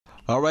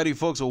Alrighty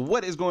folks, so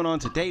what is going on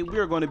today? We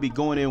are going to be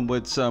going in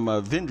with some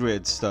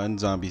Vendread stun,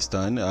 zombie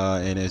stun,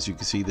 and as you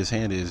can see, this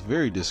hand is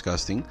very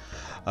disgusting.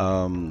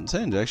 This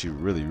hand is actually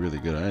really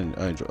good.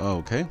 I enjoy. Oh,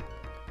 okay.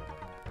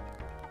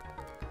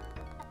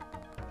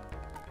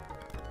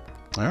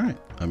 Alright,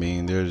 I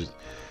mean, there's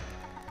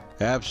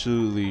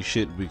absolutely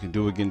shit we can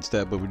do against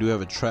that, but we do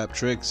have a trap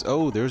tricks.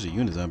 Oh, there's a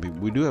unit zombie.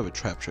 We do have a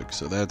trap trick,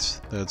 so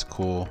that's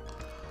cool.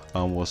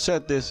 We'll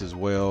set this as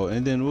well,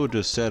 and then we'll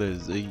just set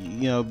it,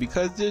 you know,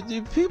 because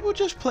people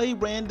just play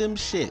random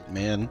shit,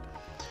 man.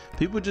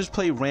 People just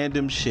play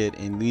random shit,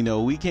 and you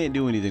know we can't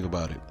do anything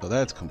about it. So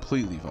that's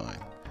completely fine.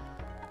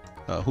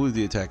 Who's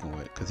the attacking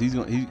with? Because he's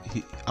going.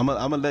 I'm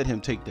gonna let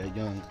him take that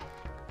young.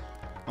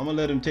 I'm gonna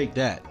let him take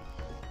that,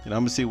 and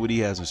I'm gonna see what he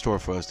has in store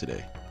for us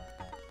today.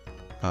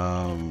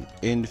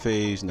 End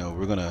phase. No,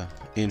 we're gonna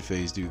end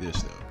phase do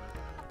this though.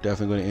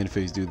 Definitely gonna end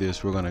phase do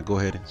this. We're gonna go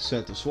ahead and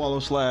set the swallow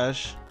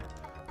slash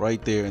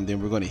right there, and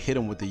then we're going to hit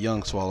him with the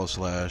young swallow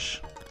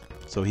slash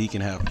so he can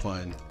have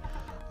fun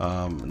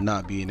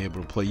not being able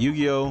to play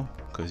YuGiOh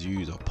because you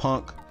use a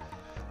punk.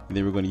 And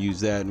then we're going to use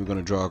that, and we're going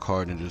to draw a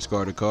card and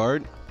discard a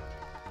card.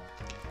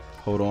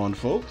 Hold on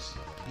folks,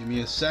 give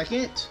me a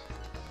second.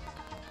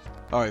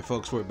 All right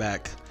folks, we're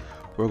back.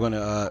 We're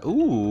gonna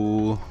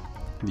ooh,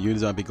 the unit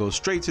zombie goes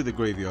straight to the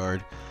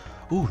graveyard.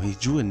 Ooh, he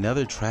drew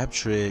another trap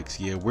tricks.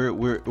 Yeah,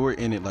 we're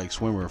in it like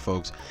swimmer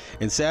folks,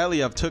 and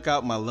sadly I've took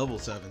out my level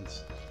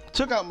 7s.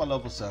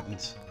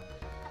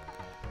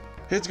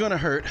 It's gonna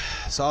hurt.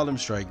 Solemn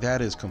strike. That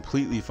is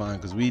completely fine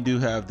because we do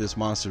have this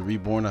monster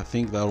reborn. I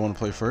think that I want to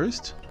play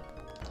first.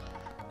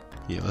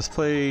 Yeah, let's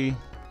play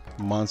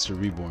monster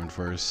reborn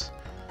first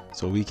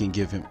so we can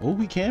give him. Oh,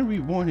 we can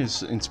reborn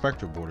his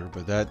inspector border,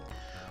 but that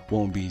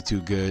won't be too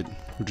good.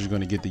 We're just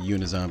gonna get the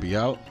unit zombie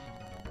out,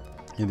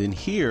 and then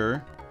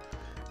here,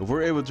 if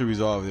we're able to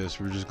resolve this,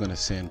 we're just gonna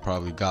send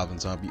probably goblin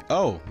zombie.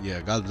 Oh yeah,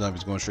 goblin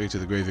zombie's going straight to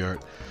the graveyard.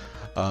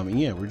 And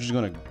yeah, you're just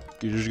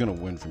gonna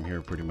win from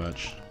here pretty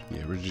much.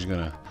 Yeah, we're just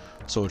gonna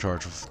soul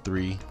charge for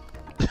 3.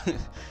 And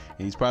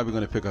he's probably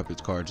gonna pick up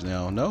his cards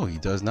now. No, he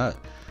does not.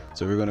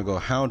 So we're gonna go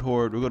Hound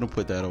Horde. We're gonna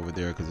put that over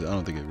there because I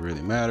don't think it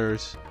really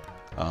matters.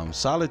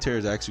 Solitaire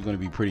is actually gonna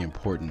be pretty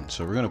important,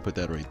 so we're gonna put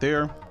that right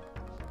there.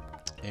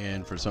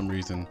 And for some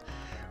reason,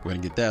 we're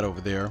gonna get that over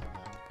there.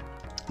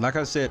 Like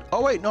I said,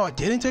 oh wait, no, I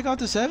didn't take out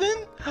the 7.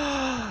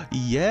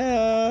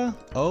 Yeah,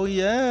 oh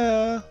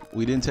yeah,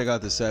 we didn't take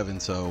out the 7,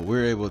 so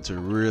we're able to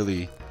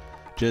really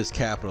just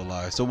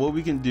capitalize. So what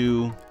we can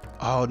do,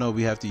 oh no,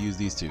 we have to use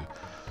these two.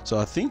 So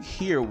I think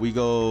here we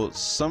go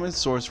summon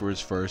sorcerers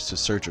first to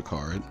search a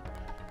card,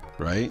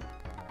 right?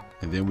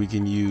 And then we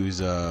can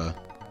use I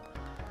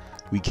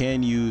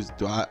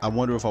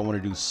wonder if I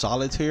want to do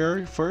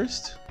solitaire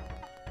first.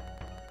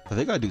 I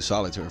think I do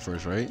solitaire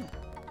first, right?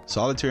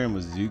 Solitaire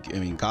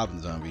and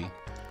goblin zombie.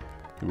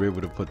 We're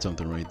able to put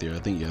something right there. I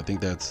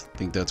think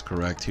that's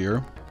correct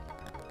here.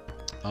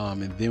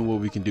 And then what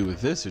we can do with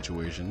this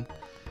situation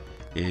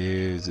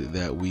is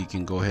that we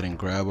can go ahead and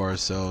grab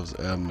ourselves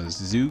a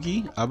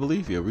Mizuki, I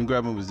believe. Yeah, we can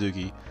grab a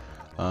Mizuki.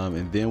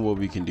 And then what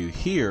we can do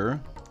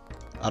here,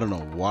 I don't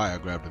know why I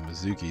grabbed a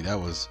Mizuki. That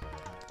was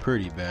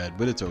pretty bad,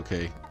 but it's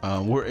okay.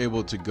 We're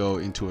able to go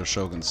into a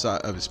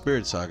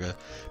Spirit Saga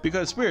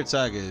because Spirit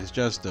Saga is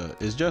just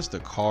a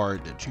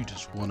card that you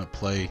just want to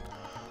play.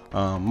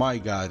 My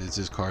god, is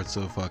this card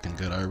so fucking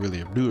good. I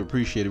really do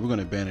appreciate it. We're going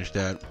to banish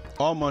that.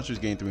 All monsters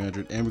gain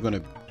 300, and we're going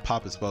to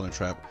pop a spell and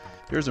trap.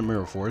 There's a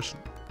Mirror Force,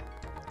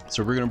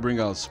 so we're going to bring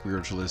out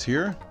Spiritualist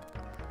here.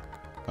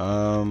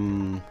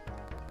 Yeah,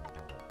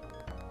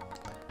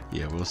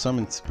 we'll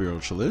summon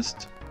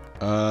Spiritualist.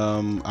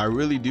 I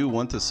really do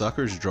want the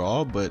suckers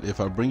draw, but if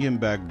I bring him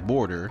back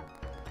border,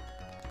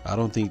 I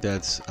don't think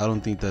that's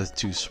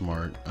too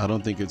smart. I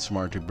don't think it's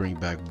smart to bring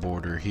back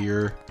border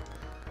here.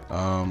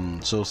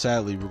 So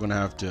sadly we're gonna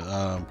have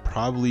to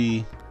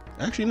probably,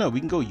 actually no, we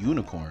can go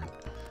unicorn.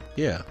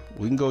 Yeah,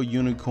 we can go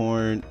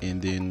unicorn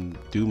and then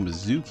do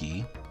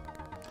Mizuki.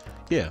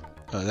 Yeah,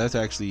 that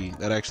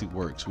actually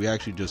works. We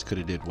actually just could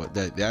have did what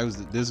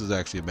this was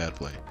actually a bad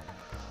play.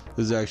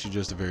 This is actually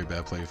just a very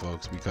bad play,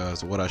 folks,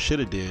 because what I should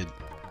have did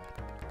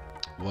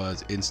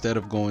was, instead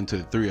of going to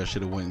the 3, I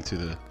should have went into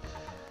the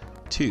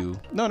 2.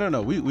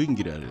 No, we can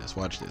get out of this.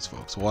 Watch this,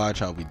 folks. Watch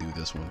how we do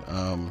this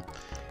one.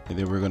 And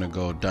then we're gonna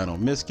go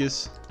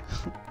Dinos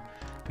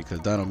because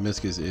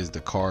Dinos is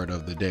the card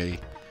of the day.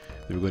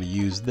 Then we're gonna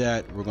use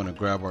that. We're gonna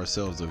grab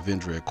ourselves a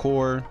Vendread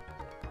core,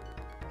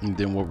 and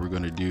then what we're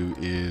gonna do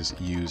is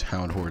use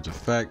Hound Horde's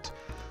effect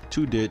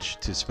to ditch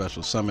to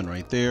special summon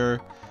right there.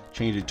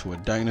 Change it to a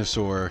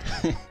dinosaur.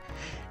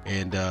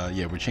 And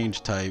yeah, we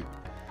change type,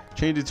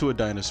 change it to a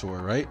dinosaur,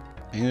 right?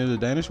 Ain't it a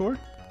dinosaur?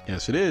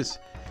 Yes, it is.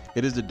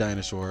 It is the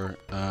dinosaur.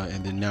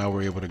 And then now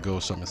we're able to go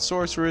summon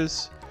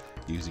sorceress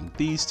using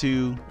these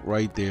two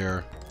right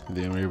there. And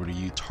then we're able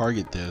to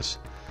target this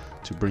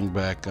to bring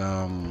back,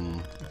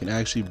 you can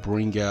actually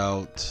bring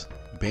out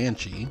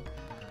Banshee.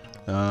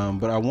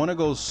 But I want to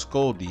go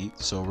Skull Deep,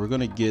 so we're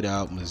gonna get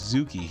out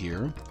Mizuki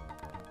here.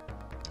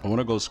 I want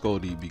to go Skull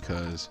Deep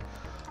because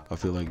I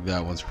feel like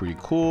that one's pretty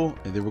cool.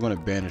 And then we're going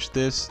to banish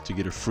this to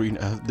get a free,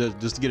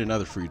 just to get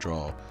another free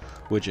draw,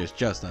 which is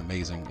just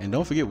amazing. And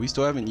don't forget, we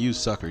still haven't used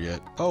Sucker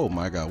yet. Oh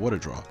my god, what a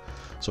draw.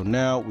 So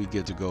now we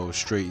get to go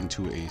straight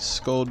into a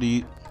Skull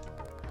Deep.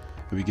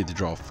 And we get to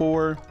draw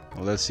 4.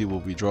 Well, let's see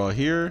what we draw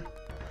here.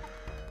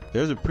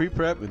 There's a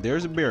pre-prep and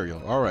there's a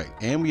burial. All right,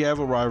 and we have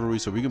a rivalry,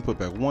 so we can put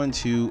back 1,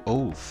 2.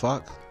 Oh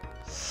fuck.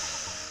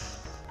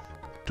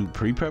 Do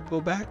pre-prep go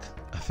back?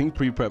 I think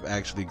pre-prep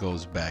actually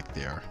goes back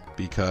there,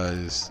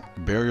 because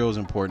burial is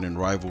important and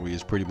rivalry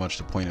is pretty much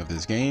the point of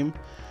this game.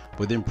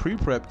 But then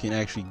pre-prep can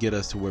actually get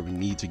us to where we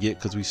need to get,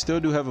 because we still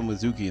do have a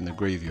Mizuki in the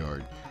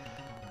graveyard.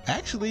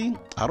 Actually,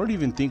 I don't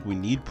even think we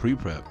need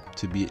pre-prep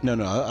to be, no,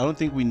 I don't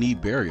think we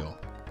need burial.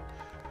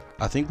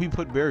 I think we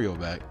put burial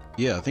back.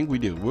 Yeah, I think we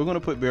do. We're gonna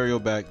put burial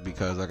back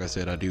because, like I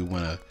said, I do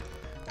want to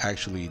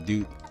actually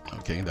do,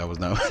 okay, that was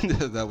not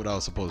that what I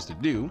was supposed to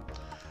do.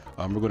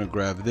 We're gonna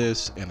grab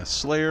this and a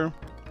Slayer.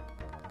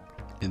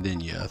 And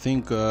then, yeah, I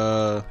think,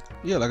 yeah,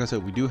 like I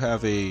said, we do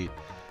have a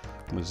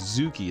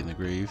Mizuki in the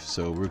grave.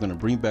 So we're going to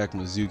bring back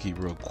Mizuki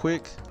real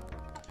quick.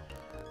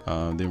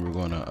 Then we're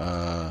going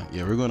to,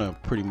 yeah, we're going to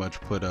pretty much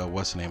put,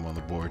 what's the name on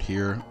the board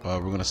here. We're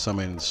going to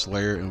summon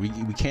Slayer. And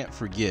we can't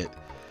forget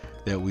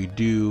that we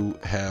do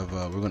have,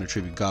 we're going to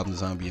tribute Goblin,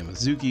 Zombie, and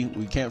Mizuki.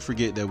 We can't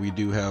forget that we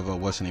do have,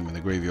 what's the name in the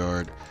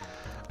graveyard.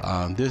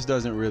 This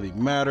doesn't really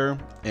matter,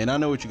 and I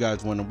know what you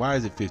guys wonder, why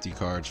is it 50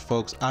 cards,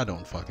 folks? I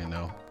don't fucking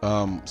know.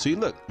 So you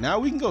look, now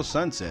we can go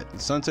Sunset.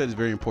 Sunset is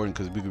very important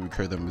because we can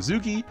recur the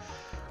Mizuki,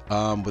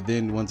 but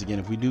then once again,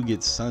 if we do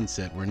get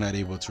Sunset, we're not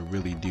able to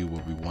really do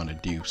what we want to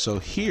do. So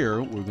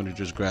here we're going to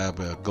just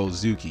grab a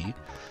Gozuki,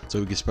 so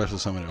we can special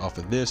summon it off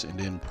of this, and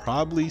then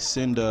probably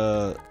send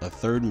a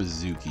third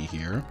Mizuki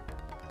here.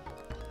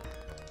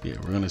 Yeah,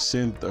 we're going to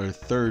send our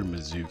third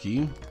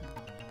Mizuki.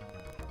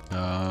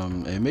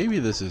 And maybe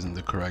this isn't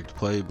the correct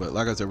play, but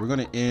like I said, we're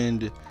going to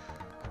end.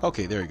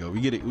 Okay, there we go.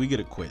 We get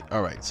it quit.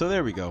 All right, so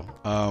there we go.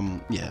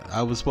 Yeah,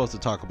 I was supposed to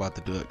talk about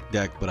the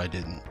deck, but I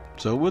didn't.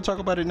 So we'll talk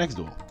about it next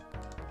duel.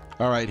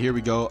 All right, here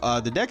we go.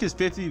 The deck is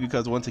 50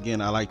 because, once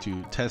again, I like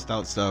to test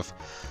out stuff.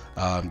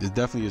 This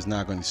definitely is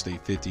not going to stay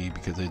 50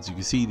 because, as you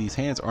can see, these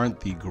hands aren't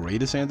the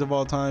greatest hands of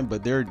all time,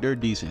 but they're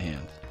decent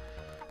hands.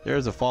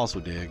 There's a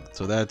Fossil Dig,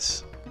 so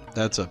that's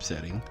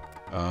upsetting.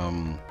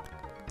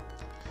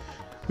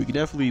 We can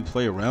definitely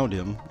play around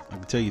him, I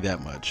can tell you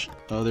that much.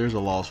 Oh, there's a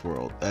Lost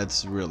World.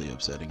 That's really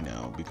upsetting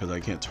now because I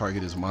can't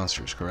target his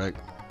monsters, correct?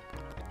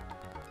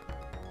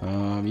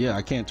 Yeah,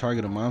 I can't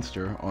target a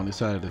monster on this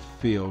side of the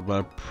field, but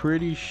I'm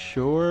pretty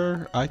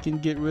sure I can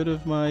get rid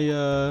of my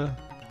yeah,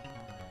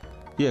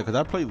 because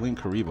I play Link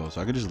Karibo,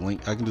 so I can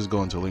just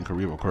go into Link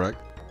Karibo, correct?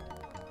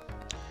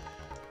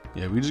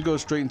 Yeah, we just go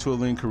straight into a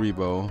Link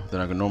Karibo,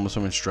 then I can normal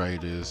summon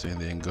Strategist, and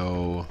then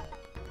go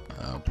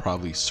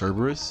probably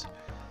Cerberus.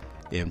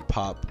 And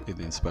pop, and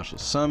then special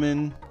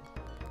summon,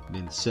 and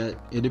then set.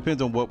 It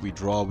depends on what we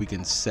draw. We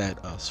can set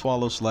a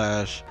Swallow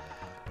Slash.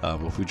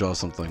 If we draw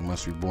something like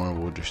Must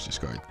Reborn, we'll just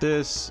discard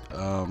this.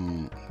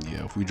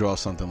 Yeah, if we draw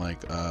something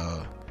like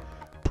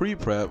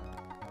pre-prep,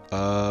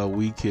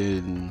 we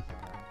can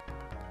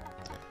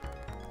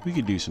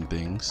do some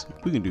things.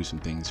 We can do some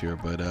things here,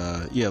 but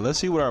yeah, let's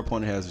see what our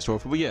opponent has in store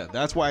for. But yeah,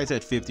 that's why it's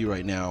at 50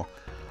 right now.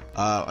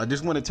 I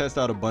just want to test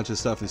out a bunch of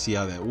stuff and see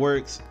how that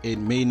works. It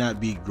may not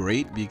be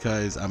great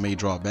because I may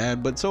draw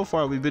bad, but so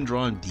far we've been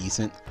drawing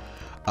decent.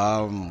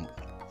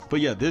 But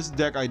yeah, this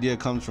deck idea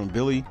comes from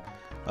Billy.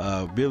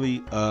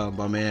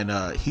 My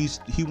man,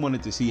 he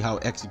wanted to see how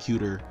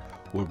Executor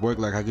would work.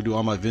 Like I could do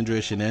all my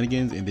Vendread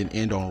shenanigans and then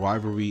end on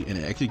Rivalry and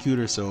an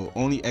Executor, so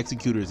only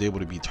Executor is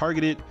able to be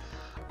targeted.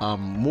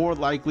 More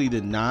likely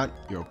than not,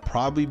 you'll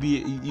probably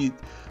be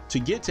to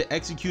get to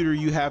Executor,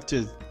 you have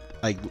to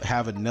like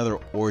have another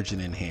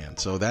Origin in hand,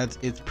 so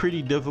it's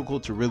pretty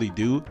difficult to really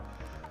do,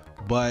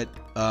 but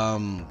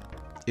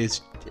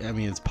it's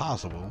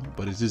possible,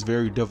 but it's just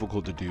very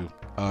difficult to do.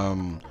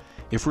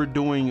 If we're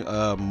doing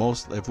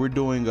what's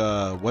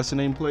the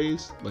name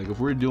plays, like if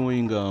we're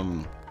doing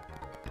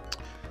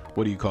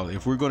what do you call it,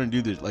 if we're going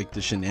to do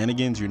the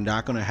shenanigans, you're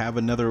not going to have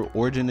another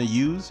Origin to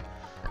use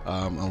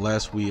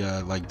unless we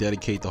like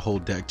dedicate the whole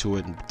deck to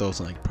it and throw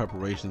some like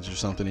preparations or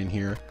something in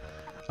here.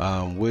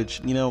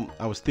 Which, you know,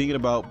 I was thinking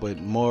about, but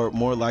more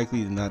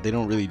likely than not, they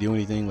don't really do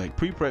anything. Like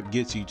pre-prep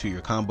gets you to your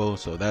combo,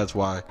 so that's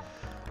why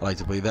I like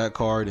to play that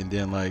card. And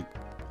then like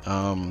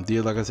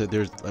like I said,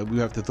 there's we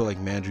have to throw like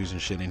Mandrews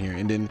and shit in here.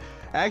 And then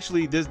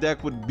actually this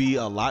deck would be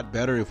a lot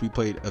better if we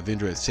played a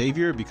Vendread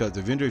Savior, because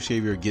the Vendread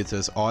Savior gets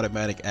us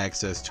automatic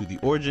access to the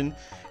Origin,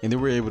 and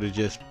then we're able to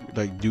just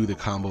like do the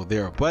combo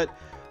there. But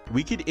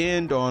we could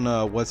end on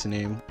what's the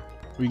name,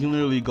 we can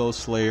literally go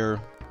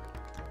Slayer.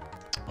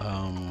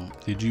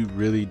 Did you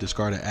really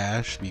discard an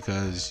Ash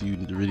because you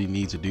really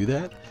need to do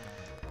that?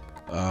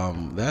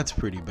 That's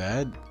pretty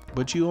bad,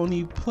 but you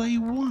only play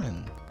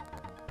one.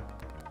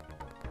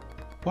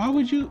 Why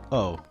would you?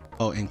 Oh,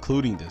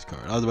 including this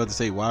card. I was about to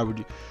say, why would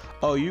you?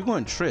 Oh, you're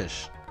going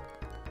Trish.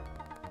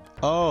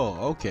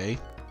 Oh, okay,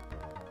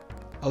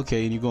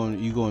 and you're going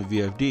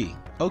VFD.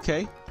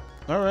 Okay,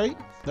 all right,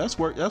 That's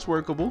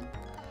workable.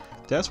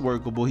 That's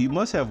workable. He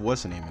must have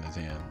what's the name in his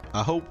hand.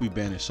 I hope we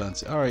banish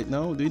Sunset. All right,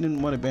 no, they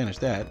didn't want to banish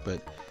that,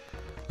 but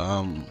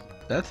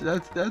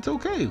that's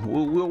okay.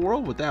 We'll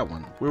roll with that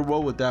one. We'll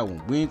roll with that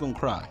one. We ain't gonna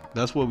cry.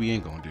 That's what we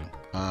ain't gonna do.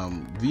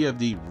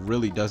 VFD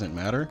really doesn't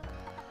matter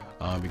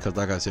because,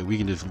 like I said, we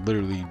can just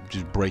literally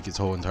just break its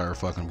whole entire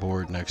fucking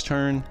board next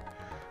turn.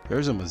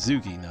 There's a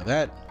Mizuki. Now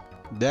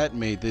that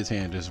made this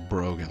hand just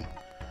broken.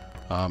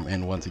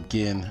 And once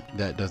again,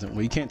 that doesn't.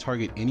 We can't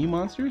target any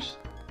monsters.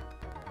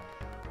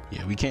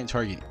 Yeah, we can't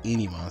target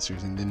any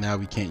monsters, and then now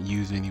we can't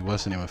use any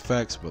what's the name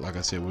effects. But like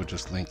I said, we'll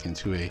just link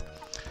into a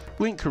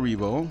Link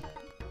Karibo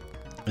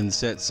and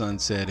set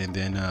Sunset, and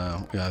then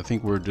yeah, I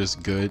think we're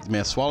just good.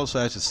 Man, Swallow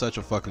Slash is such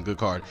a fucking good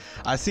card.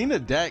 I seen a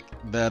deck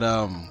that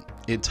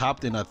it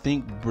topped in, I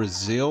think,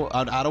 Brazil.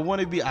 I don't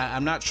want to be.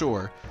 I'm not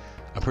sure.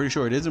 I'm pretty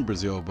sure it isn't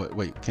Brazil, but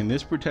wait, can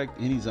this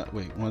protect any?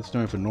 Wait, once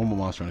turn for normal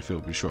monster on the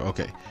field, be sure.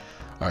 Okay,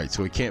 all right,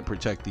 so it can't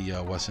protect the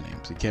what's the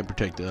names. It can't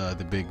protect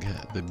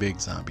the big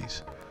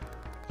zombies.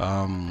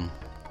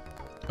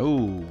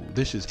 Oh,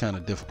 this is kind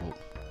of difficult.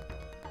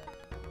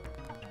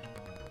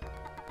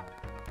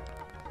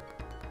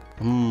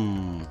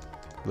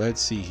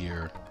 Let's see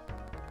here.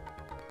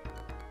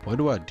 What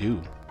do I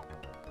do?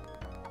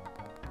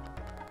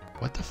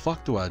 What the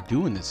fuck do I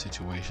do in this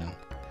situation?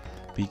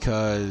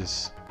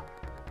 Because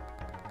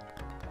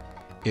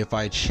if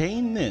I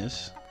chain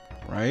this,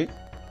 right?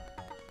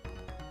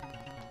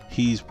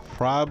 He's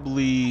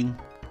probably,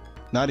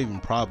 not even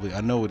probably,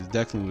 I know it's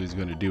definitely what he's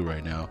going to do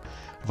right now.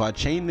 If I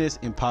chain this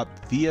and pop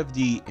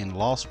VFD in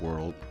Lost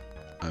World,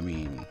 I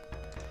mean,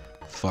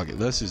 fuck it,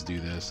 let's just do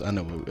this. I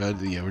know,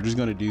 yeah, we're just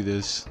going to do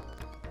this.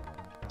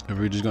 And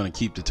we're just going to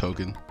keep the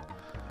token.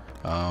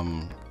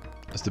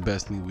 That's the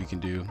best thing we can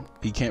do.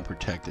 He can't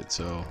protect it,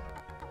 so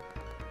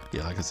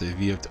yeah, like I said,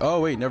 VFD. Oh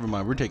wait, never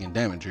mind, we're taking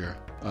damage here.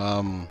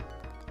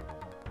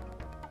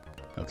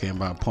 Okay, in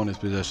my opponent's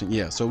possession.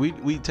 Yeah, so we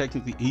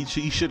technically,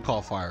 he should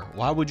call fire.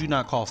 Why would you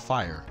not call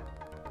fire?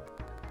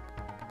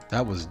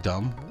 That was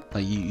dumb.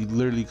 Like you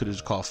literally could have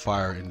just called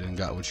fire and then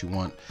got what you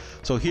want.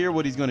 So here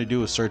what he's going to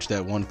do is search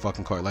that one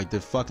fucking card, like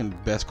the fucking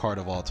best card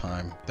of all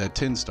time, that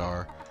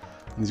 10-star.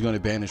 He's going to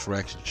banish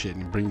Rex and shit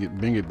and bring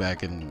it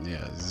back, and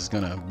yeah, he's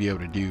going to be able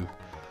to do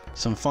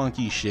some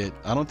funky shit.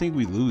 I don't think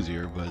we lose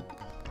here, but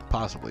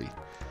possibly.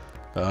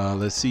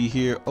 Let's see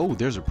here. Oh,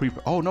 there's a pre.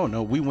 Oh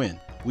no, we win.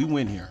 We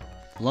win here.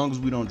 As long as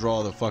we don't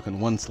draw the fucking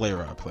one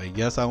Slayer I play.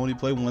 Yes, I only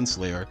play one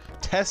Slayer.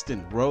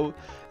 Testing, bro.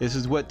 This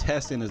is what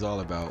testing is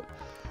all about.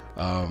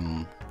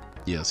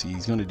 Yeah, so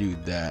he's gonna do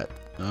that.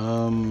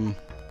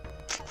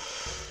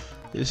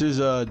 This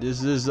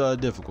is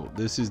difficult.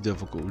 This is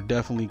difficult. We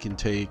definitely can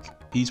take.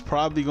 He's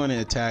probably going to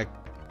attack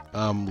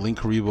Link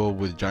Karibo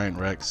with Giant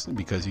Rex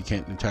because he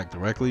can't attack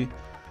directly.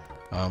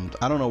 I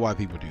don't know why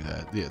people do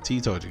that. Yeah,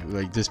 T told you.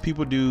 Like, just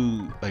people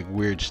do like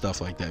weird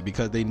stuff like that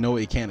because they know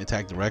it can't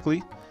attack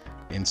directly,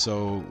 and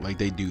so like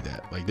they do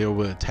that. Like they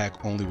will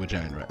attack only with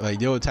Giant Rex. Like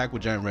they'll attack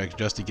with Giant Rex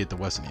just to get the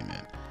Western name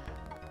in.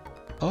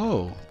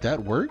 Oh,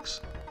 that works.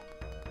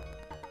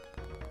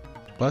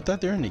 But I thought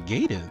they're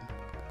negated.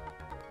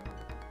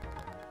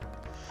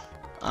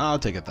 I'll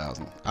take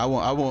 1,000. I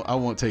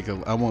won't take a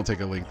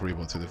Link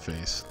Karibo to the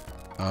face.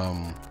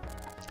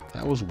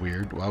 That was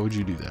weird. Why would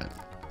you do that?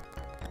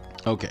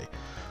 Okay,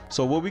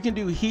 so what we can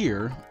do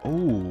here,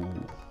 we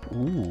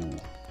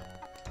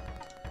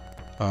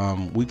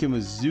can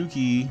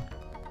Mizuki.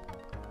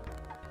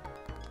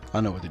 I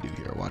know what to do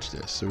here. Watch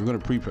this. So we're gonna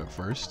pre-prep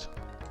first.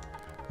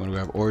 We're gonna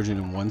grab Origin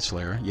and one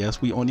Slayer.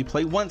 Yes, we only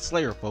play one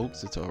Slayer,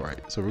 folks. It's all right.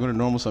 So we're gonna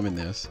normal summon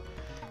this.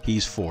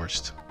 He's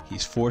forced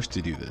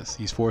to do this.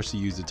 He's forced to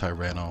use the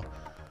Tyranno,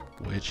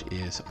 which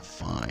is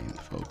fine,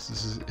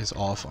 folks. It's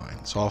all fine.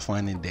 It's all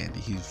fine and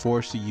dandy. He's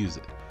forced to use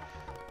it,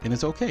 and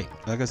it's okay.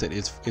 Like I said,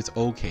 it's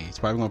okay. He's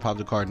probably gonna pop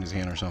the card in his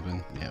hand or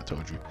something. Yeah, I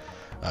told you.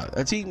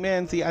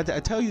 I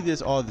tell you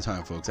this all the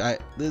time, folks.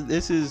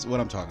 This is what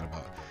I'm talking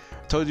about.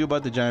 I told you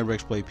about the Giant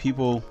Rex play.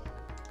 People,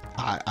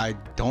 I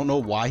don't know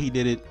why he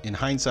did it. In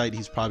hindsight,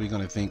 he's probably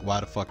gonna think,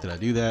 why the fuck did I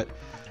do that?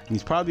 And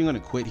he's probably gonna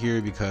quit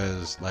here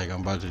because like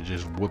I'm about to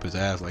just whoop his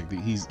ass. Like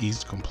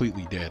he's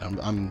completely dead.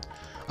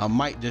 I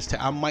might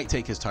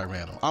take his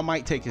Tyranno. I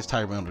might take his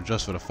Tyranno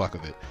just for the fuck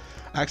of it.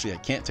 Actually, I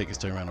can't take his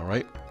Tyranno,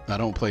 right? I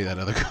don't play that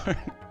other card.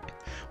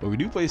 But we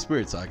do play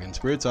Spirit Saga, and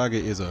Spirit Saga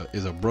is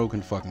a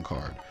broken fucking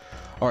card.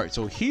 All right,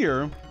 so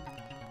here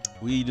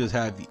we just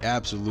have the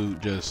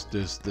absolute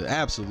the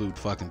absolute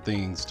fucking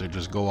things to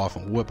just go off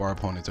and whip our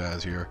opponent's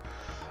ass here.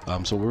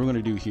 So what we're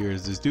gonna do here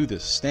is just do the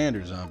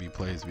standard zombie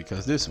plays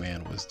because this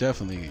man was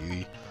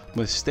definitely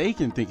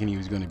mistaken thinking he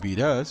was gonna beat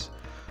us.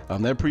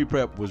 That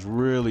pre-prep was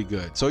really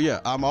good. So yeah,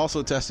 I'm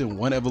also testing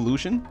one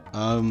evolution.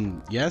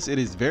 Yes, it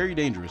is very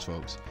dangerous,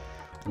 folks.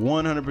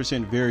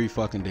 100% very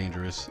fucking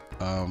dangerous.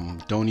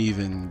 Don't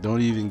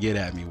even get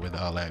at me with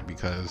all that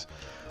because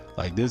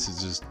like this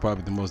is just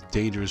probably the most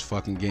dangerous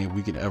fucking game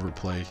we could ever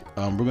play.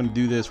 We're gonna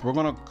do this. We're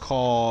gonna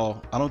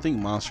call, I don't think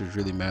monsters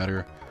really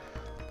matter.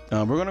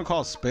 We're gonna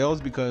call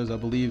spells because I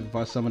believe if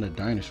I summon a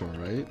dinosaur,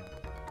 right?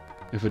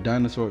 If a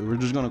dinosaur, we're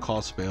just gonna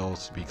call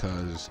spells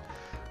because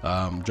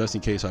just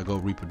in case I go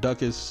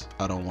Reproducus,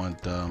 I don't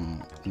want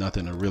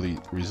nothing to really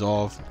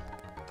resolve.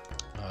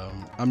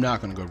 I'm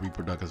not gonna go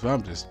Reproducus, but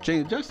I'm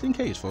just in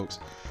case, folks.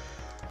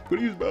 I'm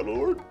gonna use Battle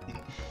Lord.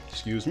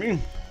 Excuse me.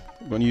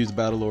 I'm gonna use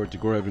Battle Lord to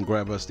go ahead and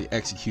grab us the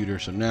Executor.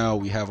 So now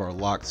we have our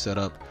lock set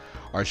up.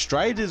 Our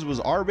Strides was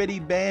already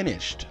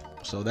banished,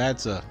 so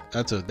that's a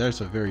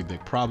very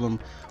big problem.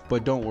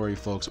 But don't worry,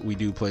 folks, we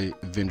do play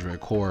Vendread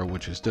Core,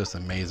 which is just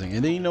amazing.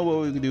 And then you know what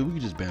we can do? We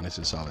can just banish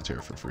the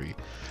Solitaire for free.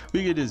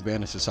 We can just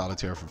banish the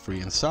Solitaire for free,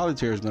 and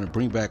Solitaire is going to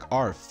bring back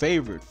our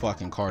favorite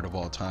fucking card of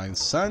all time,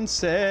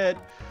 Sunset.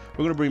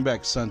 We're going to bring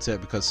back Sunset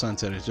because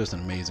Sunset is just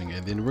amazing.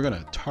 And then we're going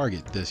to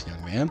target this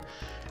young man,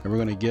 and we're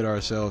going to get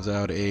ourselves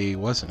out a,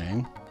 what's the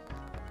name?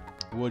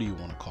 What do you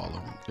want to call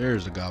him?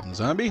 There's a Goblin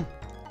Zombie.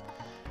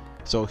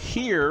 So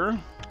here,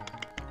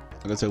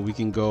 like I said, we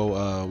can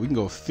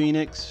go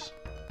Phoenix.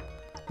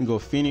 We can go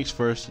Phoenix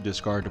first to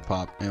discard the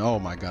pop, and oh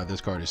my god,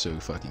 this card is so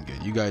fucking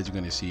good. You guys are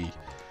gonna see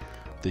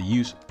the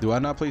use. Do I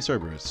not play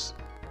Cerberus?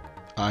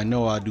 I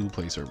know I do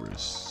play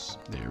Cerberus.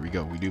 There we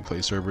go. We do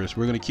play Cerberus.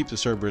 We're gonna keep the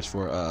Cerberus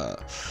for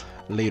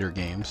later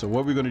game. So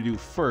what we're gonna do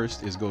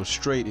first is go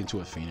straight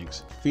into a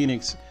Phoenix.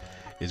 Phoenix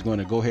is going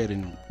to go ahead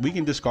and we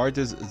can discard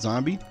this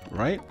zombie,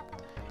 right?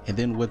 And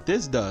then what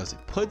this does, it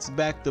puts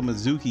back the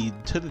Mizuki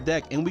to the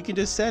deck, and we can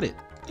just set it.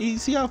 You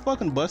see how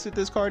fucking busted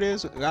this card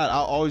is? I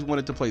always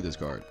wanted to play this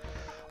card.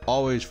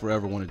 Always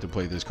forever wanted to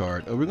play this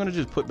card. We're gonna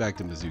just put back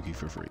the Mizuki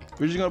for free.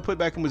 We're just gonna put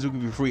back the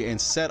Mizuki for free and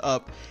set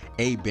up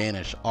a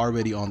banish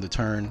already on the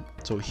turn.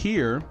 So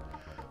here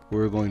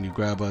we're going to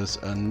grab us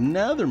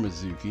another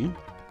Mizuki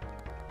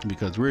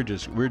because we're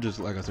just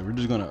like I said, we're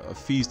just gonna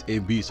feast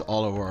and beast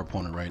all over our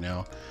opponent right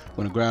now.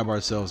 We're gonna grab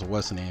ourselves a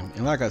what's the name,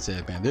 and like I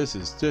said, man, this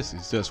is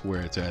just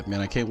where it's at, man.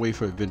 I can't wait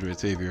for a Vendread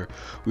Savior.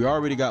 We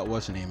already got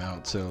what's the name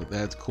out, so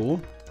that's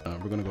cool.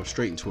 We're gonna go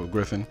straight into a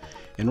Griffin,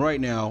 and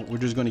right now we're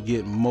just gonna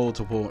get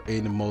multiple,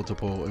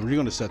 and we're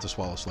gonna set the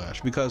Swallow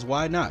Slash because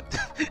why not?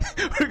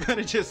 We're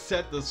gonna just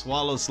set the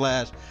Swallow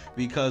Slash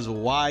because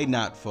why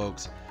not,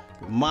 folks?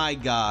 My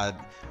god,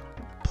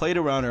 played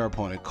around our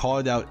opponent,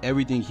 called out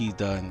everything he's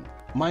done.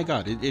 My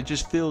god, it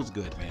just feels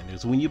good, man.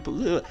 It's when you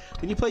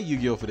play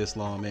Yu-Gi-Oh for this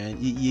long, man,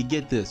 you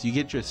get this, you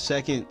get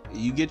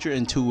your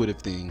intuitive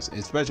things,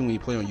 especially when you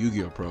play on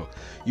Yu-Gi-Oh Pro.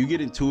 You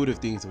get intuitive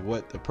things of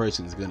what the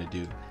person is gonna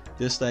do.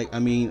 Just like, I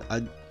mean,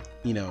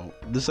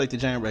 just like the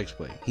Giant Rex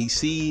play, he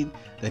seen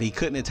that he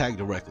couldn't attack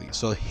directly,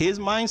 so his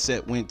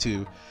mindset went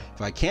to,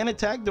 if I can't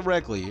attack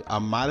directly, I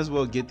might as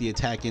well get the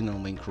attack in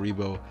on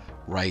Linkuriboh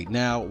right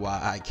now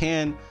while I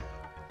can,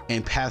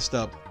 and passed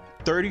up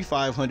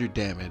 3,500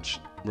 damage,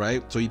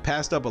 right? So he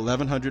passed up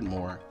 1,100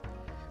 more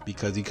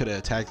because he could have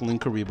attacked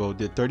Linkuriboh,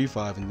 did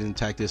 35, and then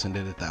attacked this and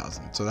did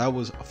 1,000. So that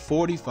was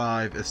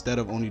 45 instead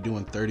of only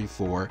doing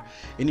 34.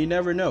 And you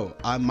never know,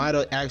 I might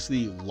have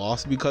actually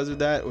lost because of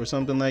that or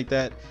something like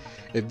that.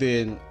 And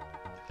then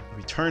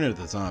Return of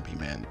the Zombie,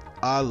 man,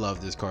 I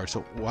love this card.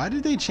 So why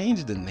did they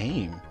change the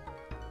name?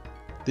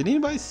 Did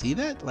anybody see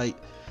that? Like,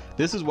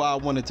 this is why I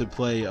wanted to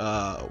play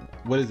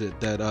what is it,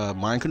 that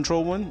mind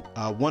control one.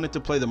 I wanted to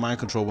play the mind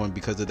control one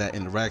because of that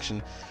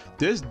interaction.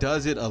 This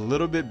does it a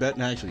little bit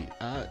better. Actually,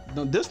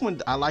 no, this one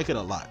I like it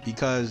a lot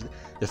because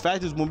the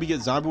fact is when we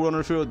get Zombie World on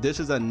the field, this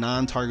is a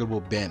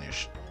non-targetable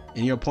banish,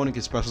 and your opponent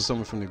can special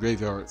summon from the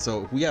graveyard.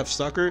 So if we have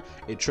Sucker,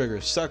 it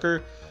triggers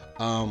Sucker.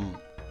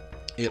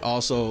 It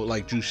also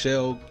like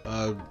Jushel,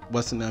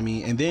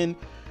 and then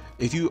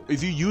if you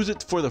use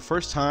it for the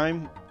first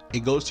time,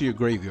 it goes to your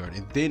graveyard,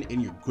 and then in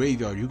your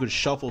graveyard you could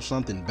shuffle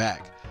something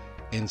back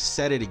and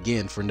set it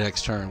again for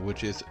next turn,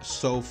 which is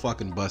so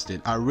fucking busted.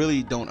 I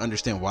really don't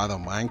understand why the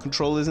mind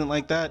control isn't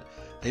like that.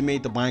 They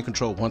made the mind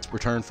control once per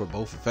turn for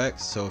both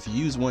effects, so if you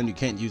use one you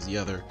can't use the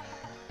other.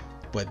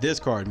 But this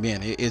card,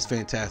 man, it is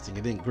fantastic.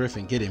 And then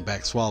Griffin getting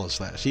back Swallow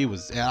Slash, I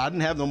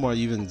didn't have no more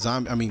even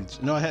zombie. I mean,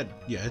 no, I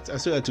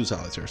still had 2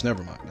 Solitaires,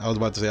 never mind. I was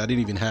about to say I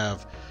didn't even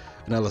have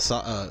another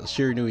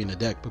Shiranui in the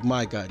deck, but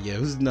my god, yeah, it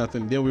was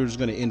nothing. Then we were just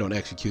going to end on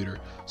Executor,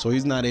 so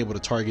he's not able to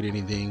target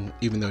anything,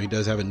 even though he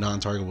does have a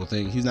non-targetable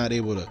thing. He's not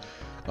able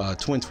to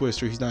Twin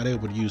Twister, he's not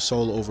able to use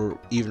Soul over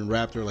even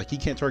Raptor. Like, he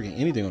can't target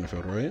anything on the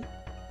field, right?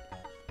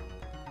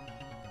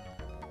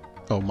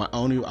 Oh, my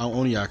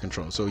only eye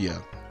control. So yeah,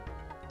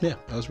 that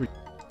was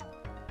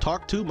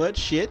talk too much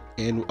shit,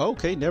 and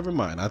okay, never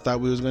mind. I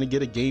thought we was going to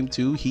get a game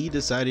 2. He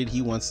decided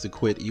he wants to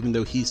quit even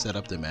though he set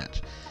up the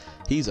match.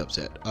 He's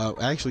upset.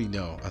 Actually,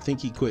 no, I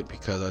think he quit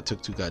because I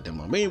took too goddamn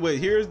long. But anyway,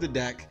 here's the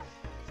deck.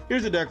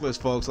 Here's the deck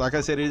list, folks. Like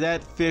I said, it's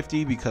at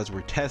 50 because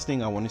we're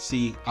testing. I want to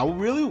see. What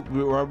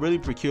I'm really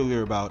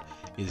peculiar about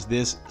is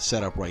this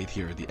setup right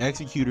here: the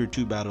Executor,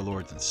 2 Battle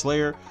Lords, and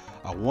Slayer.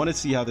 I want to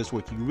see how this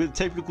works. You really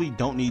typically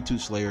don't need 2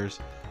 Slayers.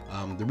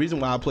 The reason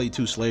why I play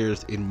 2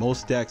 Slayers in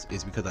most decks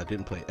is because I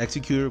didn't play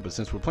Executor. But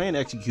since we're playing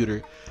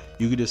Executor,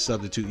 you could just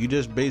substitute. You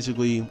just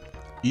basically.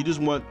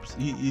 I'm not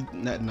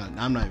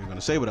even going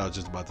to say what I was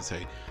just about to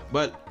say,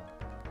 but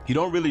You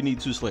don't really need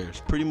 2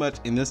 Slayers. Pretty much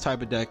in this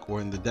type of deck, or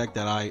in the deck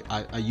that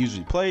I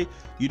usually play,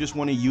 you just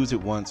want to use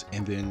it once,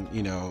 and then,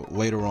 you know,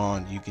 later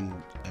on you can,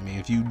 I mean,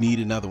 if you need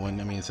another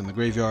one, I mean, it's in the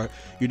graveyard,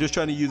 you're just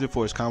trying to use it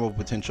for its combo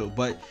potential.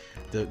 But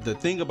the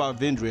thing about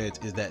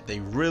Vendreads is that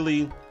they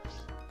really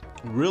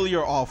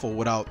are awful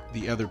without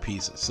the other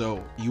pieces.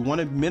 So you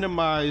want to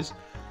minimize,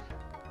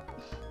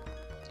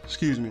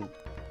 excuse me,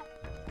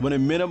 want to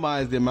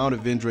minimize the amount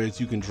of Vendreads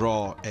you can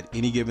draw at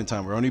any given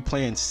time. We're only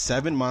playing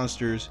 7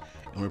 monsters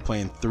and we're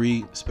playing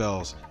 3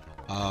 spells,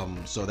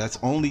 so that's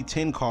only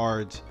 10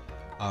 cards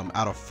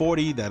out of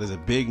 40. That is a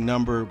big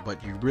number,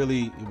 but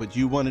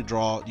you want to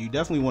draw, you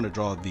definitely want to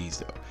draw these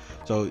though.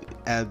 So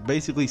at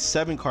basically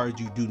 7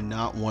 cards you do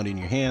not want in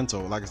your hand.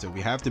 So like I said,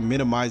 we have to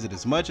minimize it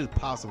as much as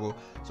possible.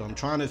 So I'm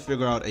trying to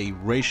figure out a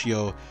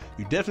ratio.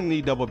 You definitely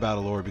need double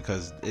Battle Lord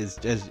because it's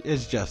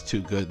just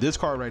too good. This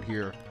card right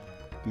here,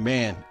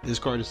 man, this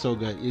card is so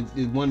good.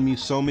 It won me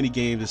so many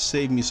games. It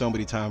saved me so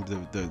many times.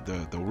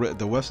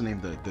 The what's the name?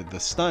 The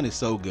stun is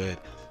so good.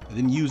 And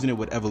then using it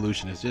with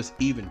evolution is just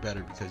even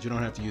better because you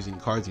don't have to use any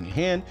cards in your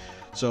hand.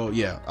 So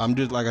yeah, I'm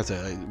just, like I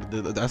said,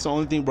 that's the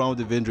only thing wrong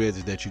with the Vendreads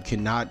is that you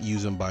cannot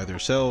use them by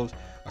themselves.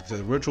 Like I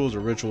said, rituals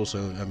are rituals. So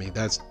I mean,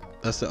 that's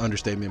the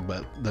understatement.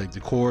 But like the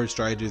core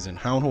strategies and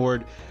Hound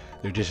Horde,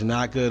 they're just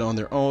not good on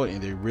their own,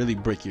 and they really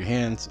break your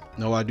hands.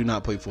 No, I do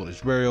not play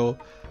Foolish Burial.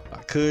 I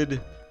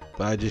could,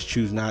 but I just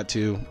choose not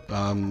to.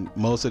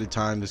 Most of the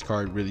time this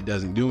card really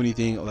doesn't do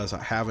anything unless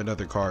I have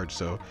another card.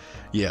 So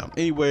yeah,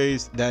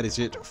 anyways, that is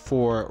it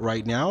for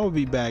right now. I'll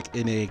be back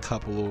in a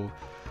couple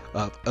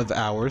of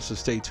hours, so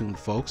stay tuned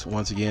folks.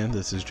 Once again,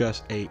 this is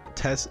just a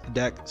test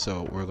deck,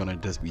 so we're gonna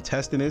just be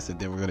testing this, and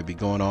then we're gonna be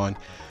going on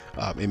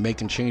and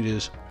making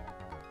changes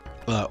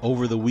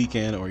over the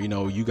weekend, or, you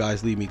know, you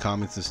guys leave me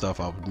comments and stuff,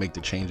 I'll make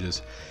the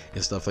changes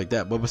and stuff like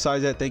that. But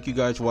besides that, thank you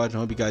guys for watching. I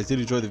hope you guys did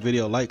enjoy the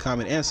video. Like,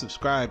 comment, and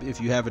subscribe if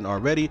you haven't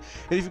already.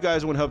 And if you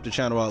guys want to help the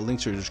channel out,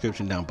 links are in the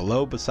description down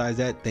below. Besides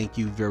that, thank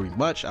you very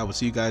much. I will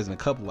see you guys in a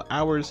couple of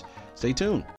hours. Stay tuned.